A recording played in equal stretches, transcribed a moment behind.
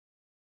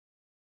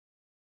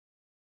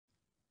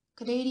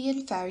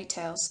Canadian Fairy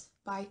Tales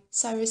by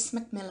Cyrus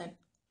MACMILLAN.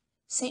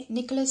 St.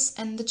 Nicholas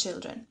and the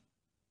Children.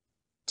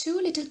 Two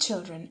little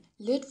children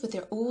lived with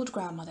their old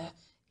grandmother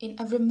in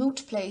a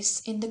remote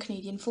place in the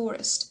Canadian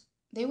forest.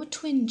 They were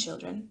twin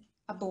children,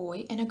 a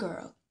boy and a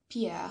girl,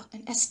 Pierre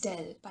and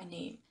Estelle by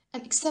name,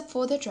 and except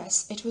for their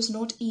dress it was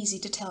not easy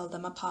to tell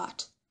them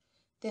apart.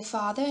 Their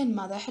father and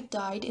mother had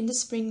died in the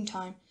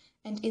springtime,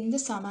 and in the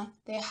summer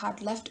they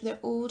had left their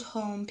old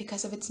home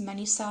because of its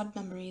many sad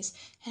memories,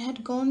 and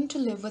had gone to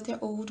live with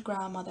their old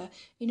grandmother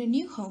in a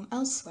new home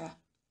elsewhere.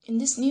 In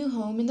this new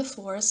home in the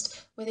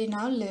forest where they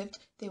now lived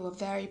they were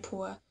very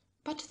poor,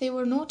 but they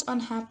were not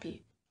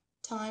unhappy.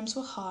 Times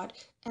were hard,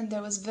 and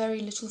there was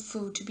very little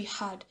food to be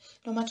had,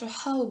 no matter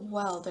how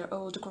well their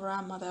old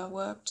grandmother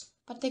worked.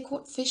 But they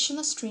caught fish in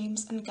the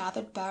streams and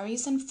gathered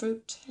berries and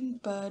fruit and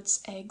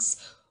birds' eggs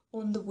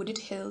on the wooded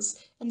hills,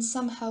 and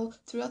somehow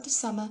throughout the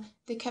summer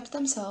they kept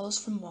themselves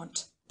from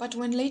want. But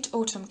when late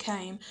autumn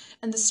came,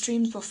 and the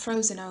streams were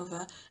frozen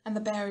over, and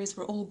the berries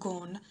were all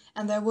gone,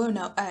 and there were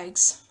no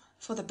eggs,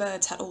 for the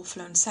birds had all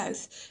flown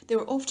south, they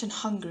were often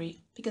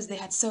hungry because they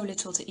had so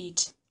little to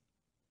eat.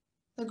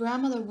 The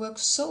grandmother worked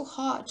so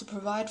hard to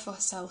provide for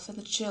herself and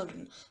the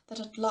children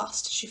that at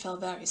last she fell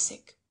very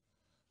sick.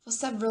 For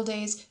several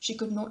days she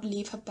could not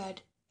leave her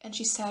bed, and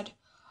she said,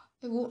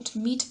 "I want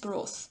meat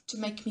broth to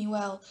make me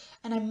well,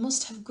 and I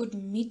must have good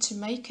meat to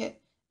make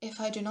it. If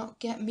I do not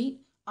get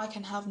meat, I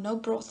can have no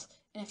broth,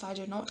 and if I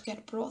do not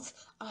get broth,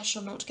 I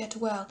shall not get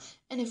well,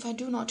 and if I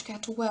do not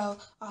get well,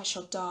 I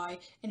shall die,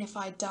 and if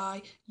I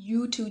die,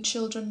 you two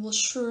children will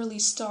surely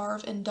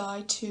starve and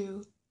die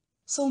too.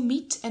 So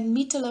meat and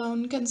meat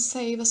alone can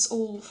save us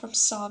all from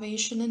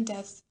starvation and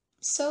death."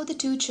 So the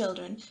two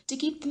children, to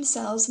keep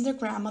themselves and their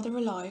grandmother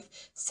alive,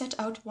 set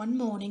out one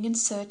morning in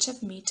search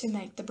of meat to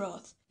make the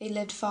broth. They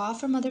lived far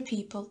from other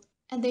people,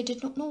 and they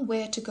did not know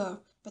where to go,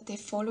 but they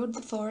followed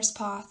the forest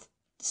path.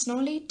 The snow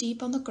lay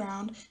deep on the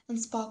ground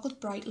and sparkled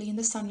brightly in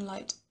the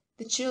sunlight.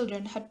 The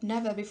children had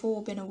never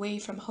before been away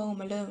from home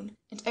alone,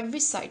 and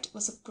every sight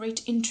was of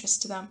great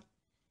interest to them.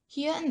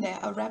 Here and there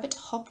a rabbit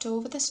hopped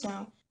over the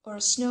snow, or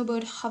a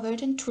snowbird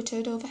hovered and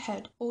twittered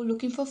overhead, all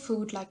looking for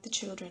food like the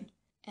children.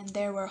 And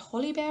there were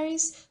holly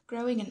berries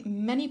growing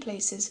in many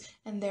places,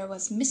 and there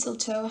was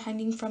mistletoe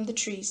hanging from the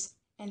trees.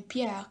 And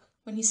Pierre,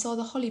 when he saw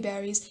the holly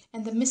berries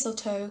and the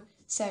mistletoe,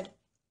 said,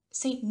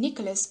 "Saint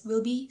Nicholas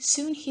will be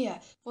soon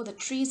here, for the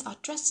trees are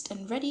dressed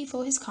and ready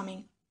for his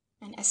coming."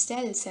 And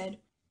Estelle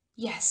said,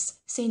 "Yes,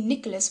 Saint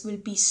Nicholas will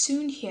be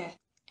soon here."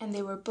 And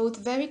they were both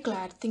very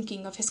glad,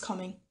 thinking of his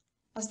coming.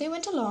 As they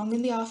went along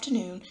in the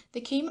afternoon,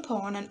 they came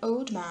upon an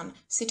old man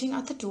sitting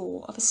at the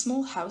door of a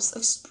small house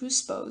of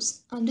spruce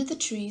boughs under the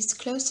trees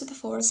close to the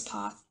forest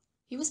path.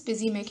 He was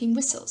busy making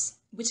whistles,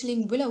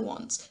 whittling willow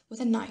wands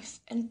with a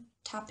knife and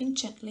tapping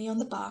gently on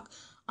the bark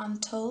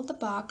until the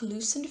bark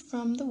loosened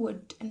from the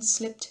wood and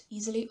slipped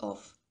easily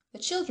off. The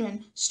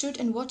children stood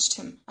and watched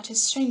him at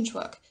his strange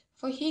work,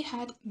 for he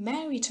had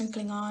merry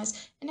twinkling eyes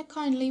and a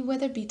kindly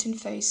weather-beaten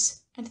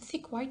face and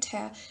thick white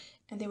hair,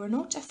 and they were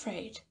not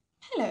afraid.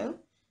 "Hello,"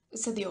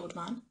 said the old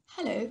man.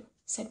 "Hello,"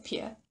 said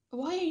Pierre.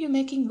 "Why are you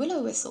making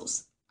willow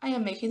whistles?" "I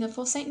am making them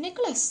for Saint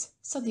Nicholas,"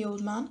 said the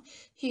old man.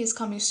 "He is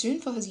coming soon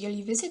for his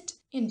yearly visit.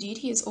 Indeed,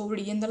 he is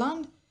already in the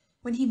land.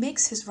 When he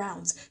makes his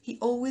rounds, he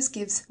always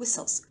gives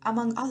whistles,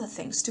 among other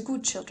things, to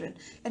good children,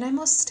 and I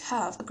must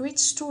have a great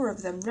store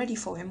of them ready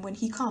for him when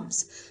he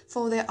comes,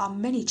 for there are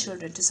many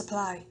children to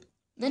supply."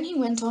 Then he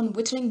went on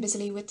whittling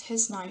busily with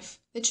his knife.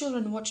 The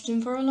children watched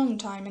him for a long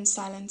time in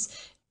silence,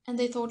 and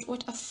they thought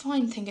what a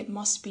fine thing it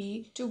must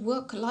be to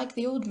work like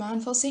the old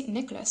man for Saint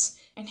Nicholas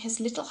in his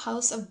little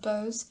house of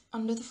boughs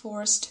under the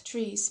forest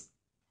trees.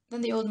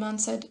 Then the old man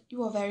said,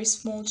 "You are very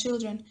small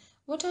children.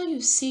 What are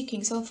you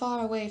seeking so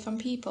far away from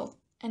people?"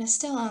 And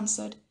Estelle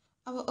answered,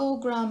 "Our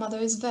old grandmother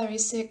is very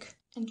sick,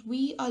 and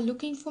we are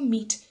looking for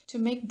meat to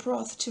make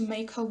broth to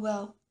make her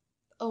well."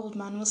 The old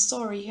man was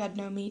sorry he had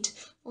no meat,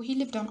 for he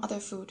lived on other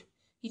food.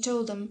 He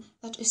told them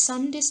that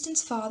some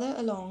distance farther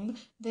along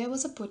there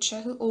was a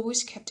butcher who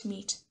always kept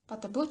meat.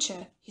 But the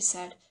butcher, he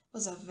said,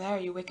 was a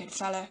very wicked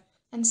fellow,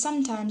 and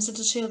sometimes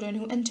little children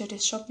who entered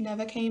his shop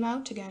never came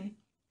out again.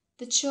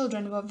 The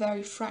children were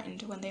very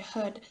frightened when they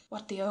heard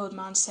what the old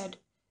man said,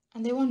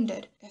 and they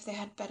wondered if they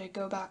had better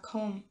go back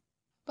home.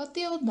 But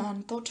the old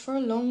man thought for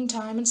a long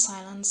time in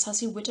silence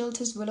as he whittled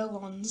his willow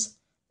wands,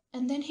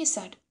 and then he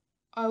said,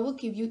 "I will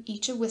give you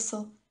each a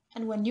whistle,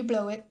 and when you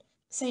blow it,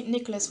 Saint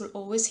Nicholas will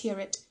always hear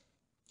it.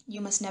 You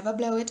must never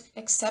blow it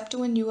except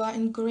when you are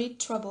in great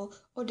trouble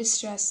or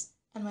distress,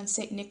 and when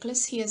Saint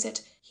Nicholas hears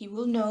it, he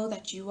will know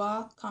that you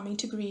are coming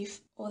to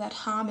grief, or that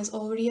harm is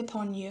already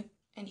upon you,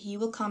 and he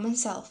will come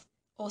himself,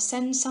 or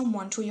send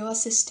someone to your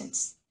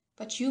assistance.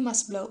 But you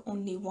must blow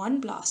only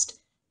one blast.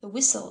 The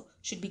whistle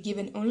should be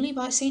given only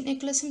by Saint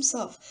Nicholas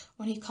himself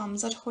when he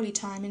comes at holy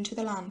time into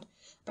the land.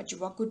 But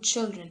you are good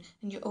children,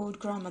 and your old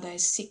grandmother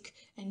is sick,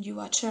 and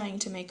you are trying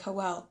to make her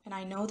well, and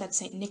I know that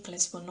Saint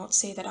Nicholas will not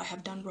say that I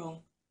have done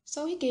wrong."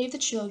 So he gave the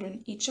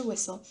children each a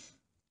whistle,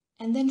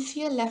 and then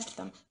fear left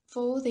them,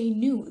 for they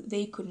knew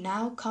they could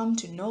now come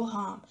to no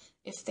harm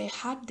if they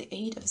had the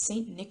aid of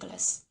Saint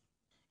Nicholas.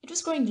 It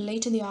was growing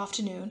late in the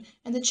afternoon,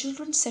 and the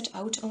children set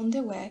out on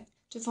their way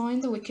to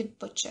find the wicked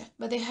butcher.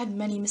 But they had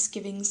many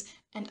misgivings,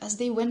 and as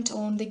they went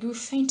on they grew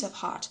faint of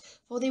heart,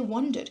 for they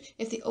wondered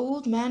if the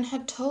old man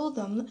had told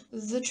them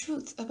the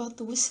truth about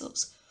the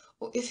whistles,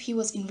 or if he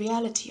was in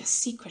reality a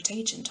secret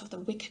agent of the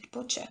wicked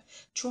butcher,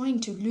 trying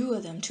to lure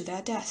them to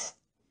their death.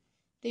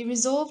 They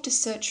resolved to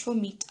search for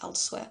meat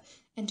elsewhere,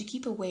 and to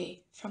keep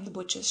away from the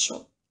butcher's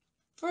shop.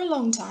 For a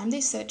long time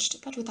they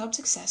searched, but without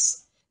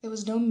success. There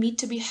was no meat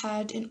to be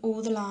had in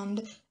all the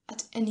land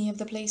at any of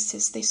the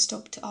places they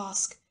stopped to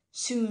ask.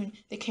 Soon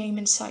they came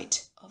in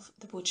sight of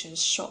the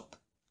butcher's shop.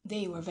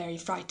 They were very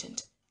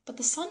frightened, but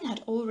the sun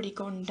had already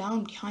gone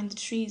down behind the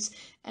trees,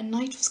 and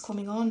night was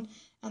coming on,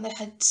 and they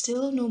had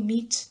still no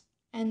meat.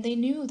 And they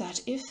knew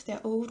that if their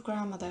old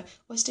grandmother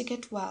was to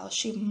get well,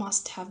 she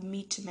must have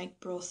meat to make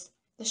broth.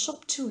 The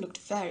shop too looked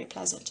very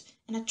pleasant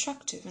and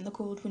attractive in the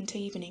cold winter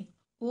evening.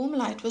 Warm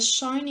light was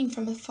shining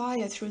from the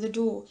fire through the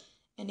door,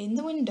 and in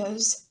the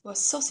windows were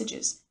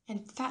sausages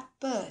and fat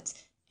birds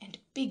and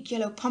big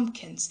yellow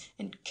pumpkins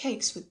and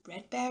cakes with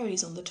red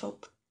berries on the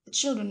top. The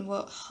children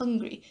were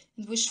hungry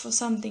and wished for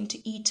something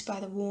to eat by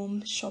the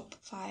warm shop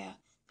fire.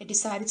 They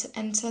decided to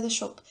enter the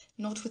shop,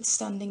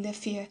 notwithstanding their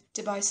fear,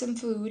 to buy some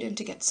food and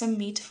to get some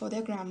meat for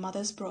their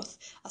grandmother's broth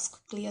as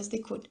quickly as they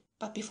could.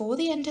 But before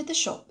they entered the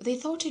shop, they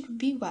thought it would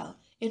be well,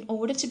 in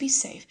order to be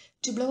safe,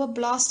 to blow a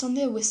blast on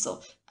their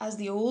whistle, as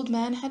the old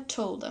man had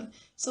told them,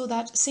 so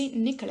that Saint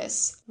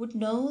Nicholas would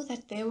know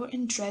that they were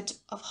in dread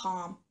of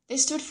harm. They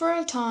stood for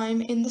a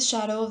time in the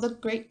shadow of the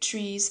great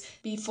trees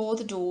before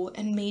the door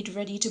and made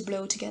ready to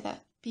blow together.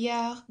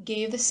 Pierre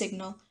gave the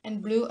signal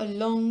and blew a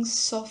long,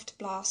 soft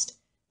blast,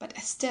 but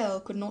Estelle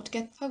could not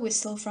get her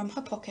whistle from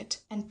her pocket,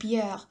 and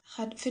Pierre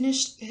had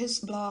finished his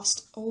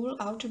blast all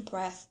out of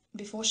breath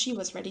before she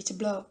was ready to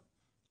blow.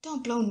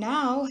 "Don't blow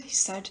now," he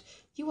said.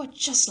 "You are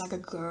just like a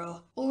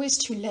girl, always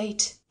too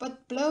late."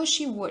 But blow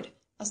she would,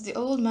 as the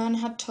old man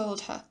had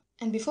told her,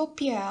 and before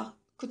Pierre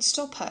could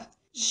stop her,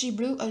 she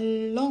blew a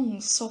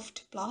long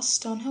soft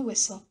blast on her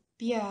whistle.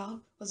 Pierre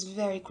was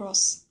very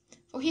cross,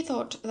 for he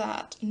thought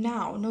that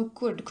now no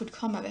good could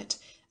come of it,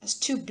 as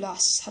 2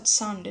 blasts had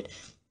sounded.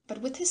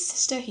 But with his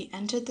sister he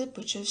entered the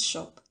butcher's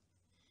shop.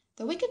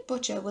 The wicked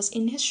butcher was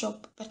in his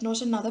shop, but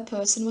not another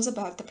person was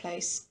about the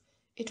place.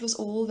 It was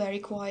all very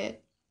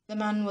quiet. The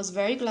man was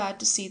very glad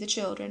to see the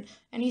children,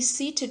 and he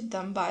seated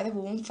them by the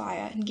warm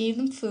fire and gave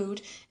them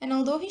food, and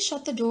although he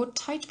shut the door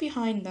tight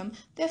behind them,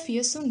 their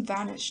fear soon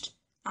vanished.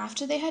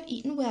 After they had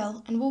eaten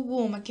well and were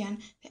warm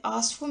again, they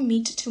asked for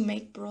meat to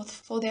make broth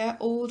for their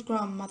old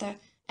grandmother,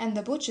 and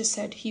the butcher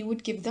said he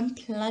would give them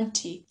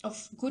plenty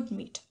of good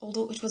meat,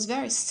 although it was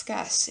very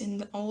scarce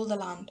in all the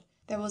land.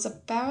 There was a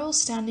barrel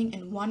standing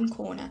in one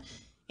corner.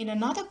 In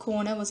another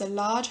corner was a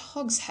large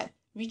hogshead,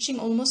 reaching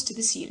almost to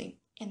the ceiling,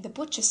 and the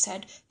butcher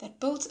said that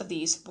both of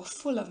these were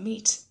full of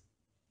meat.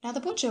 Now the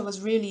butcher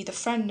was really the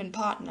friend and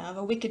partner of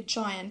a wicked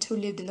giant who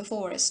lived in the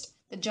forest.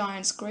 The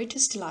giant's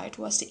greatest delight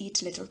was to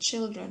eat little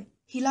children.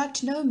 He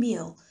liked no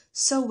meal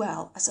so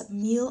well as a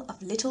meal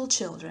of little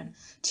children,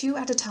 2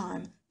 at a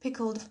time,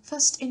 pickled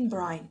first in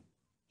brine.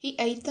 He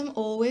ate them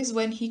always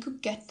when he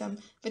could get them,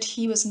 but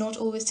he was not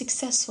always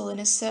successful in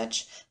his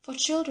search, for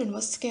children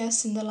were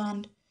scarce in the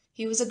land.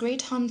 He was a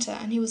great hunter,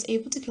 and he was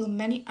able to kill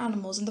many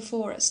animals in the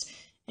forest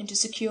and to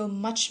secure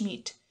much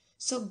meat,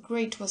 so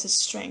great was his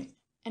strength.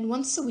 And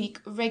once a week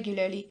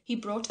regularly he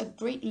brought a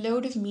great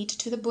load of meat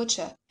to the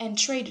butcher and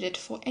traded it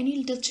for any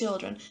little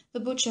children the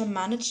butcher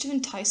managed to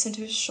entice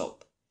into his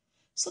shop.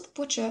 So the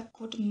butcher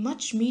got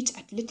much meat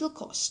at little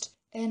cost,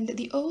 and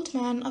the old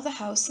man of the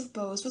House of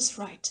Boughs was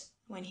right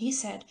when he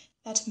said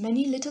that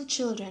many little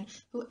children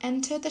who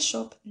entered the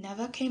shop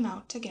never came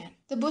out again.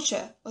 The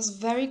butcher was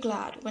very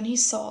glad when he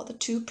saw the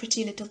 2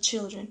 pretty little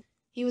children.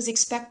 He was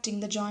expecting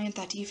the giant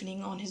that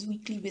evening on his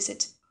weekly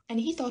visit, and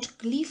he thought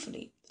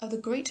gleefully of the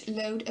great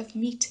load of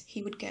meat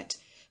he would get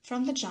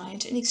from the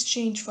giant in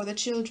exchange for the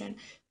children,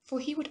 for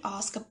he would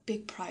ask a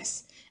big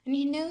price, and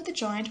he knew the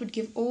giant would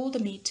give all the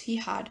meat he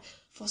had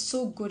for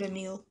so good a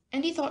meal.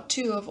 And he thought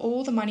too of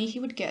all the money he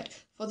would get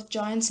for the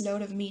giant's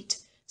load of meat,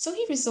 so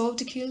he resolved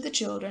to kill the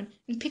children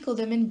and pickle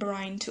them in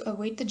brine to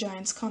await the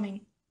giant's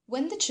coming.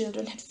 When the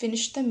children had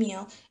finished their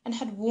meal and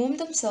had warmed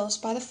themselves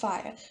by the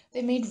fire,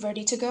 they made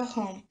ready to go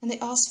home, and they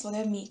asked for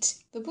their meat.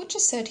 The butcher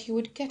said he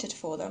would get it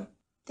for them.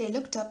 They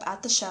looked up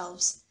at the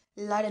shelves,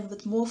 laden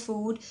with more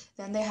food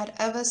than they had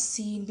ever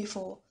seen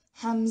before,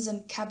 hams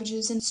and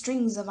cabbages and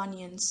strings of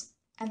onions.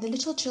 And the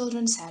little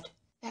children said,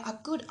 "There are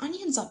good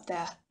onions up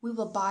there. We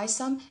will buy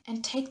some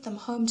and take them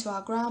home to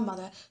our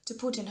grandmother to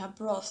put in her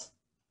broth."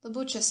 The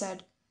butcher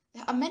said,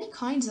 "There are many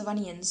kinds of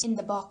onions in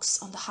the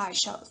box on the high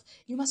shelf.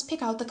 You must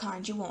pick out the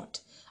kind you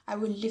want. I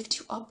will lift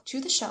you up to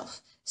the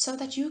shelf so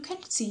that you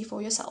can see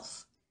for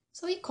yourself."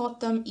 So he caught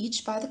them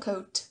each by the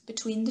coat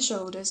between the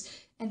shoulders,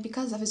 and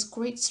because of his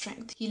great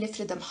strength he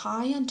lifted them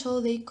high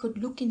until they could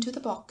look into the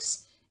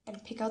box.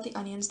 and pick out the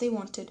onions they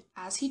wanted.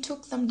 As he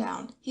took them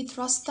down, he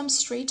thrust them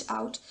straight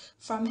out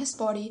from his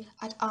body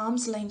at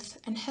arm's length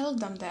and held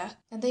them there,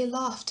 and they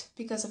laughed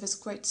because of his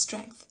great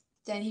strength.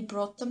 Then he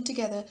brought them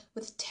together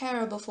with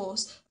terrible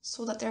force,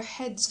 so that their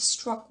heads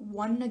struck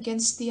one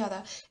against the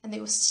other, and they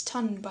were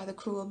stunned by the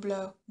cruel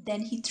blow.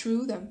 Then he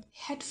threw them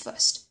head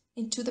first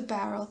into the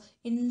barrel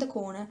in the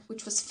corner,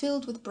 which was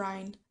filled with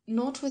brine,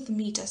 not with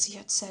meat as he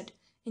had said,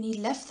 and he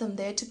left them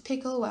there to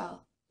pickle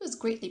well. He was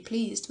greatly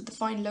pleased with the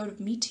fine load of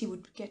meat he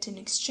would get in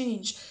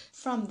exchange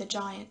from the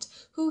giant,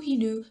 who he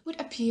knew would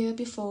appear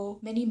before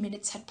many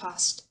minutes had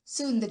passed.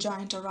 Soon the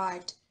giant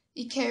arrived.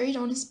 He carried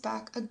on his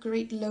back a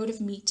great load of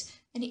meat,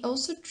 and he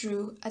also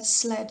drew a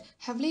sled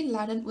heavily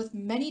laden with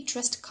many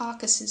dressed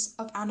carcasses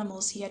of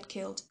animals he had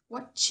killed.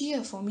 "What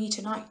cheer for me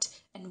tonight,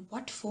 and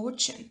what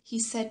fortune!" he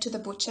said to the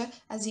butcher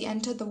as he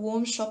entered the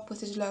warm shop with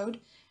his load.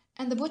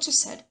 And the butcher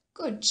said,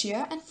 "Good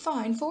cheer and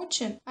fine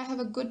fortune. I have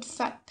a good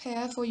fat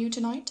pear for you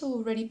tonight,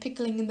 already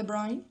pickling in the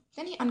brine."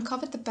 Then he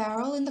uncovered the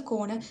barrel in the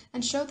corner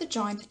and showed the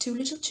giant the two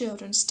little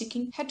children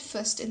sticking head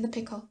first in the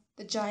pickle.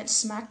 The giant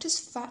smacked his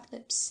fat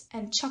lips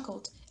and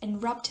chuckled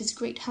and rubbed his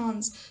great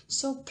hands,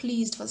 so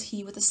pleased was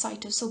he with the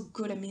sight of so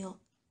good a meal.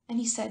 And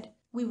he said,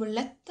 "We will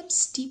let them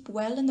steep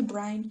well in the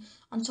brine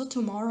until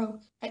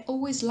tomorrow. I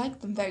always like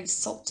them very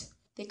salt."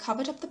 They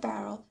covered up the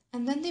barrel,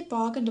 and then they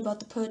bargained about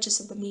the purchase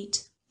of the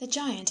meat. The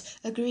giant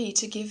agreed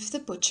to give the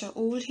butcher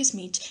all his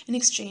meat in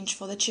exchange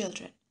for the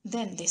children.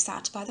 Then they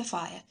sat by the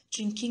fire,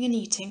 drinking and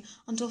eating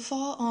until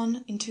far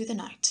on into the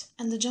night.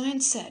 And the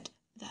giant said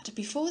that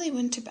before they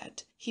went to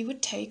bed he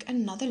would take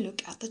another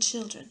look at the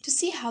children to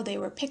see how they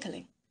were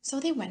pickling. So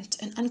they went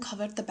and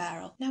uncovered the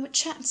barrel. Now it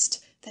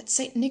chanced that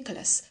Saint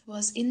Nicholas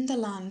was in the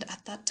land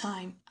at that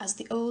time, as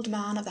the old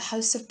man of the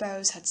House of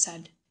Boughs had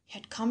said. He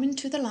had come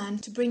into the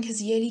land to bring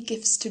his yearly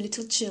gifts to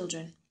little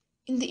children.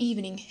 In the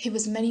evening he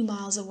was many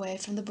miles away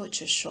from the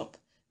butcher's shop,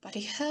 but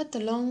he heard the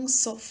long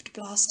soft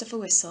blast of a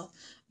whistle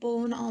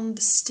borne on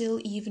the still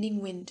evening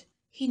wind.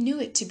 He knew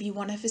it to be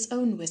one of his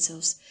own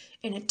whistles,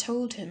 and it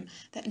told him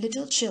that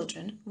little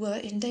children were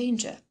in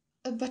danger.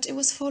 But it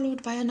was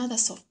followed by another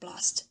soft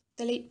blast,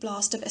 the late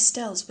blast of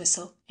Estelle's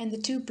whistle, and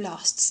the two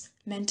blasts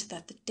meant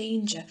that the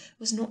danger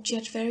was not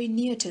yet very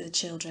near to the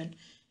children,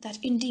 that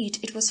indeed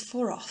it was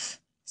far off.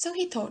 So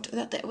he thought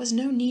that there was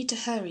no need to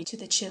hurry to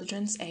the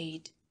children's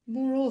aid.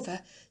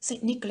 Moreover,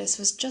 St. Nicholas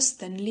was just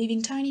then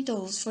leaving tiny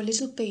dolls for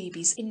little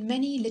babies in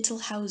many little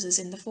houses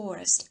in the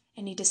forest,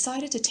 and he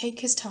decided to take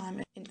his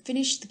time and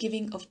finish the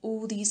giving of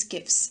all these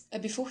gifts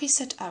before he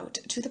set out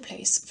to the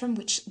place from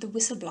which the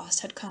whistle blast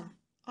had come.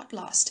 At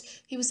last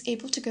he was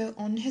able to go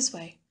on his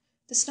way.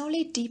 The snow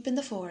lay deep in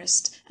the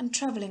forest, and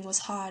travelling was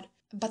hard,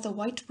 but the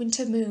white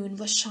winter moon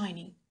was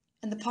shining,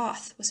 and the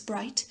path was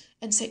bright,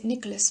 and St.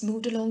 Nicholas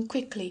moved along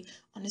quickly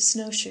on his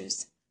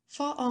snowshoes.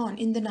 Far on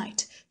in the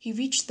night he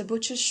reached the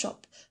butcher's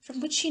shop,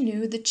 from which he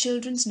knew the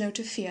children's note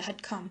of fear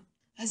had come.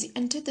 As he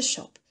entered the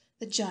shop,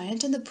 the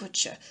giant and the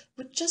butcher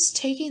were just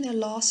taking their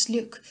last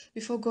look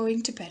before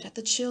going to bed at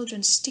the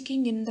children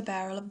sticking in the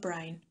barrel of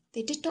brine.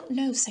 They did not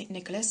know St.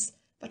 Nicholas,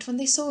 but when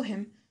they saw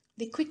him,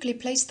 they quickly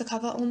placed the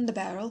cover on the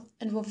barrel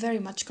and were very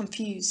much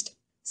confused.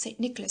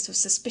 St. Nicholas was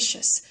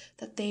suspicious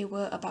that they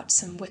were about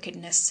some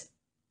wickedness,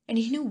 and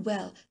he knew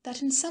well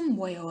that in some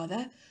way or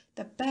other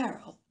the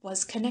barrel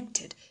was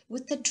connected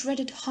with the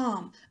dreaded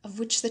harm of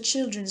which the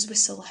children's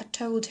whistle had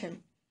told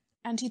him,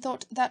 and he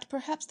thought that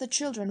perhaps the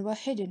children were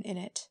hidden in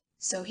it.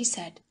 So he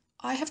said,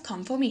 "I have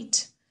come for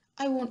meat.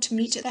 I want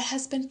meat that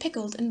has been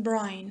pickled in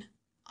brine.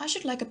 I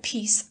should like a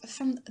piece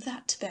from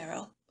that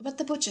barrel." But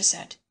the butcher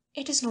said,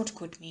 "It is not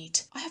good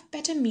meat. I have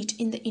better meat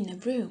in the inner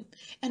room,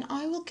 and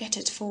I will get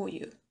it for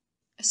you."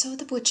 So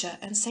the butcher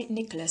and St.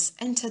 Nicholas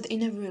entered the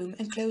inner room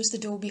and closed the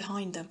door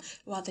behind them,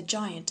 while the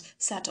giant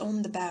sat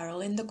on the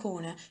barrel in the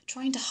corner,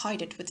 trying to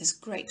hide it with his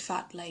great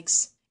fat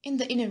legs. In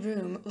the inner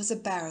room was a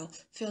barrel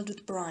filled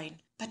with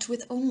brine, but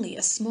with only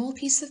a small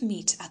piece of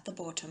meat at the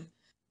bottom.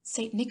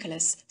 St.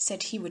 Nicholas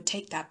said he would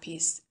take that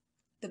piece.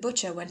 The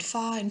butcher went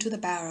far into the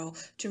barrel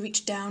to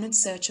reach down in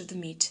search of the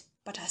meat,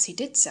 but as he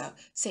did so,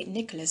 St.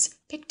 Nicholas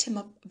picked him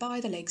up by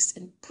the legs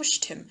and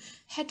pushed him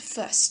head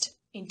first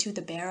into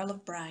the barrel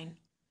of brine.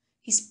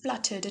 He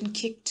spluttered and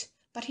kicked,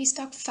 but he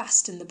stuck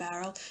fast in the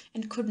barrel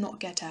and could not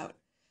get out.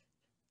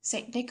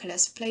 St.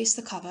 Nicholas placed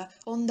the cover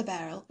on the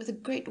barrel with a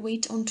great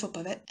weight on top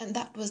of it, and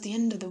that was the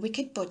end of the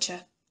wicked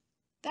butcher.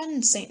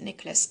 Then St.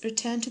 Nicholas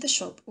returned to the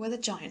shop where the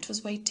giant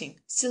was waiting,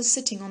 still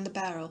sitting on the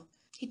barrel.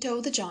 He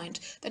told the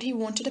giant that he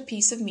wanted a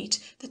piece of meat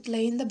that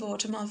lay in the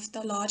bottom of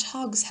the large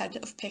hogshead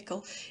of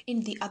pickle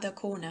in the other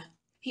corner.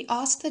 He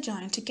asked the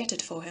giant to get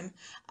it for him,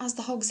 as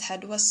the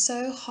hogshead was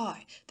so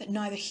high that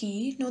neither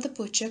he nor the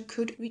butcher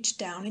could reach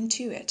down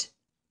into it.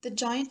 The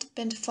giant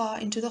bent far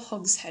into the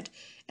hogshead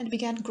and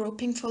began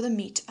groping for the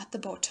meat at the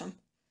bottom.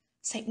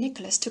 St.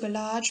 Nicholas took a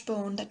large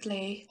bone that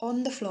lay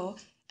on the floor,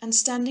 and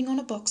standing on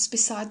a box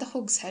beside the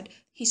hogshead,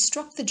 he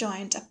struck the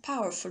giant a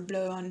powerful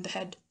blow on the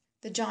head.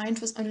 The giant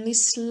was only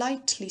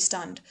slightly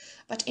stunned,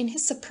 but in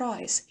his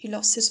surprise he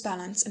lost his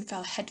balance and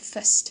fell head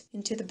first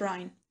into the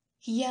brine.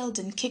 He yelled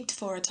and kicked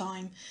for a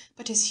time,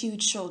 but his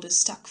huge shoulders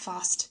stuck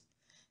fast.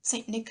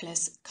 St.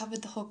 Nicholas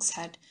covered the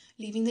hogshead,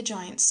 leaving the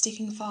giant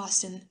sticking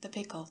fast in the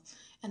pickle,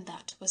 and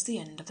that was the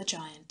end of the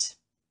giant.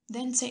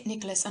 Then St.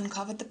 Nicholas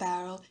uncovered the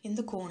barrel in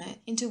the corner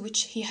into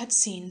which he had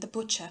seen the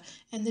butcher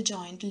and the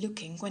giant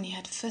looking when he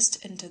had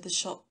first entered the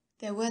shop.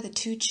 There were the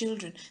two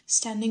children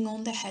standing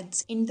on their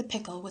heads in the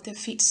pickle with their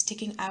feet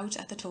sticking out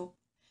at the top.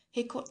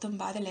 He caught them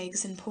by the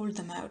legs and pulled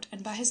them out,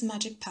 and by his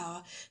magic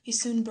power he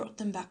soon brought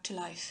them back to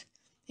life.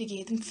 He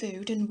gave them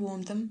food and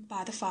warmed them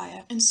by the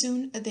fire, and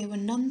soon they were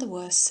none the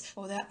worse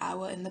for their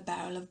hour in the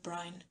barrel of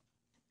brine.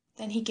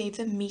 Then he gave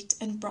them meat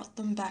and brought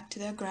them back to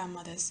their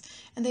grandmother's,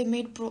 and they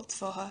made broth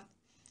for her,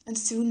 and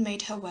soon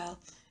made her well,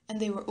 and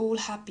they were all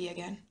happy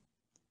again.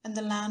 And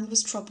the land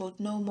was troubled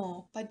no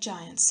more by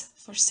giants,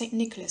 for St.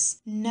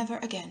 Nicholas never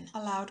again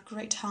allowed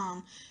great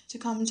harm to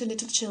come to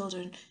little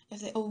children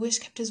if they always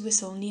kept his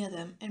whistle near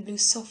them and blew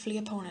softly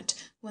upon it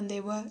when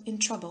they were in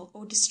trouble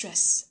or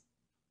distress.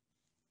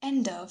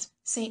 End of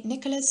St.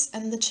 Nicholas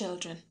and the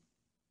Children.